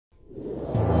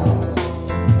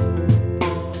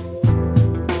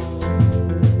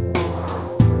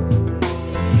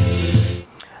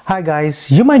Hi guys,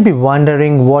 you might be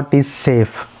wondering what is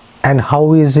SAFe and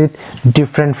how is it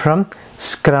different from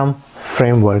Scrum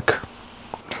Framework.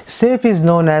 SAFe is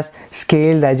known as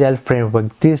Scaled Agile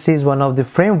Framework. This is one of the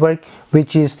framework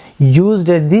which is used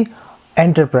at the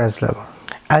enterprise level.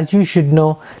 As you should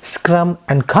know, Scrum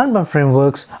and Kanban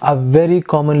frameworks are very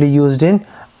commonly used in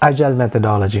Agile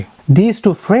methodology. These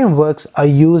two frameworks are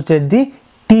used at the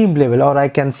team level, or I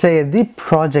can say at the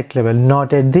project level,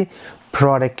 not at the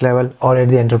product level or at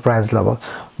the enterprise level.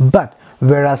 But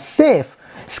whereas SAFe,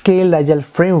 Scaled Agile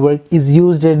Framework, is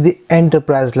used at the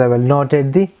enterprise level, not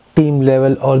at the team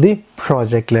level or the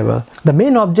project level. The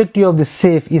main objective of the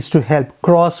SAFe is to help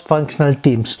cross-functional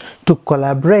teams to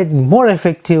collaborate more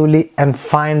effectively and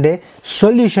find a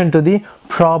solution to the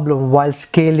problem while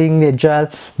scaling Agile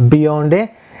beyond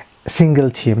a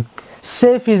single team.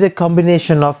 SAFe is a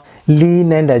combination of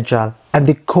lean and agile, and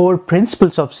the core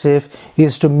principles of SAFe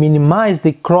is to minimize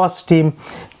the cross-team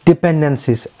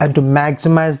dependencies and to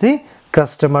maximize the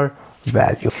customer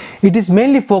value. It is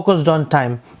mainly focused on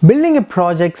time, building a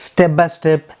project step by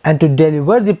step and to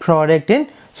deliver the product in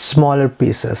smaller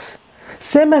pieces.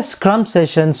 Same as Scrum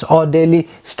sessions or daily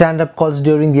stand-up calls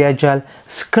during the Agile,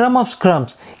 Scrum of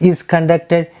Scrums is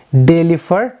conducted daily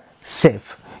for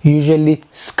SAFe. Usually,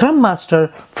 Scrum Master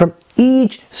from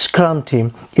each Scrum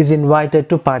team is invited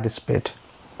to participate.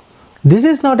 This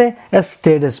is not a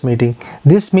status meeting.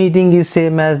 This meeting is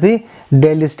same as the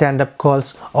daily stand-up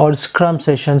calls or Scrum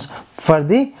sessions for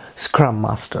the Scrum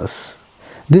Masters.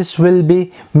 This will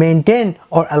be maintained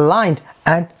or aligned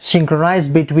and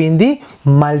synchronized between the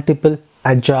multiple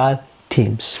Agile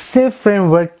teams. SAFe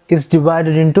framework is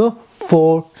divided into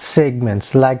 4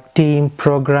 segments like team,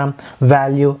 program,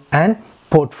 value and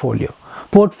portfolio.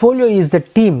 Portfolio is the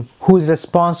team who is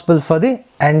responsible for the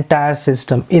entire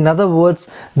system. In other words,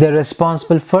 they're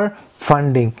responsible for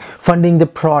funding the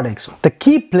products. The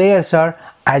key players are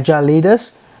Agile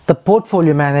leaders, the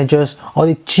portfolio managers, or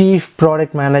the chief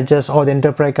product managers, or the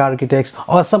enterprise architects,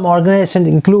 or some organizations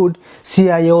include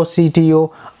CIO,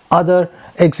 CTO, other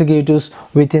executives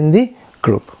within the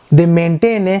group. They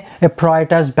maintain a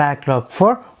prioritized backlog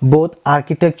for both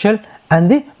architectural and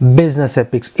the business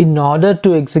epics in order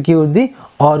to execute the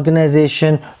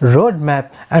organization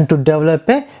roadmap and to develop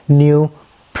a new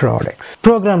products.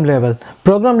 Program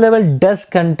level does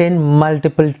contain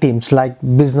multiple teams like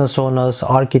business owners,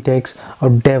 architects, or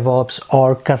DevOps,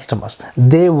 or customers.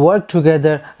 They work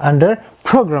together under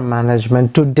program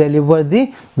management to deliver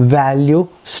the value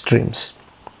streams,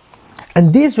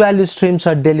 and these value streams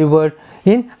are delivered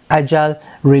in Agile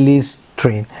release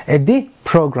train at the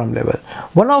program level.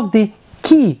 One of the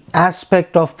key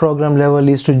aspect of program level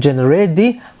is to generate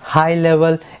the high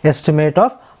level estimate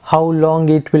of how long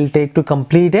it will take to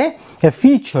complete a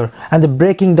feature, and the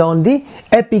breaking down the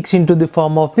epics into the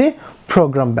form of the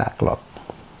program backlog.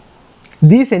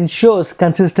 This ensures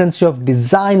consistency of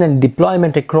design and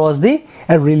deployment across the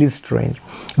release train.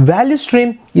 Value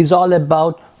stream is all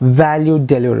about value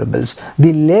deliverables.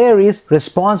 The layer is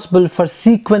responsible for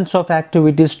sequence of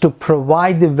activities to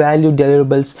provide the value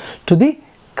deliverables to the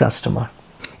customer.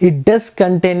 It does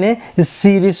contain a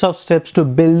series of steps to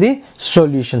build the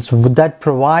solutions that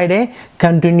provide a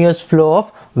continuous flow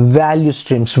of value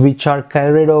streams which are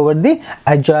carried over the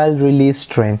Agile release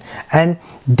train and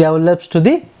develops to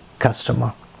the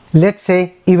customer. Let's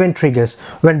say event triggers.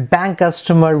 When bank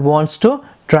customer wants to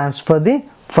transfer the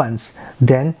funds,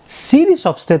 then series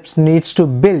of steps needs to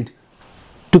build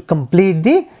to complete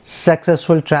the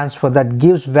successful transfer that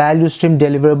gives value stream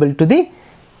deliverable to the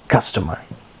customer.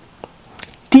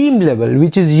 Team level,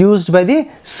 which is used by the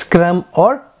Scrum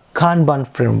or Kanban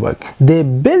framework. They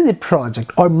build the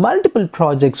project or multiple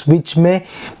projects which may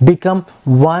become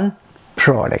one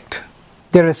product.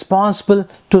 They're responsible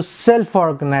to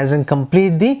self-organize and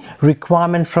complete the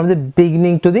requirement from the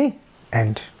beginning to the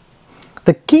end.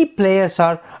 The key players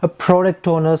are product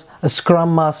owners, a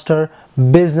Scrum Master,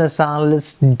 business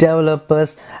analysts,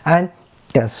 developers, and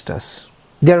testers.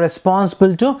 They are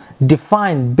responsible to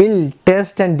define, build,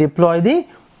 test, and deploy the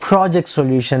project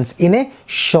solutions in a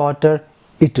shorter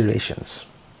iterations.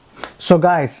 So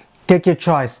guys, take your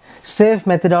choice. SAFe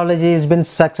methodology has been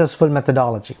successful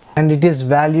methodology, and it is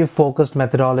value focused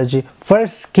methodology for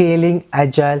scaling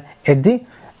Agile at the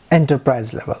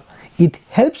enterprise level. It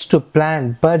helps to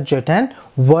plan, budget, and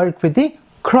work with the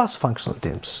cross-functional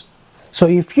teams. So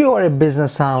if you are a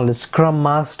business analyst, Scrum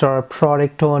Master, or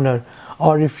product owner,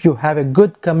 or if you have a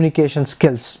good communication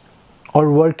skills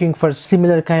or working for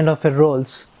similar kind of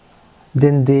roles,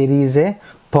 then there is a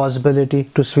possibility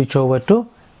to switch over to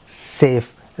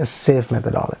SAFe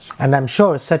methodology. And I'm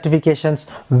sure certifications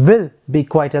will be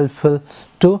quite helpful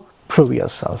to prove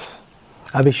yourself.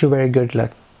 I wish you very good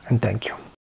luck and thank you.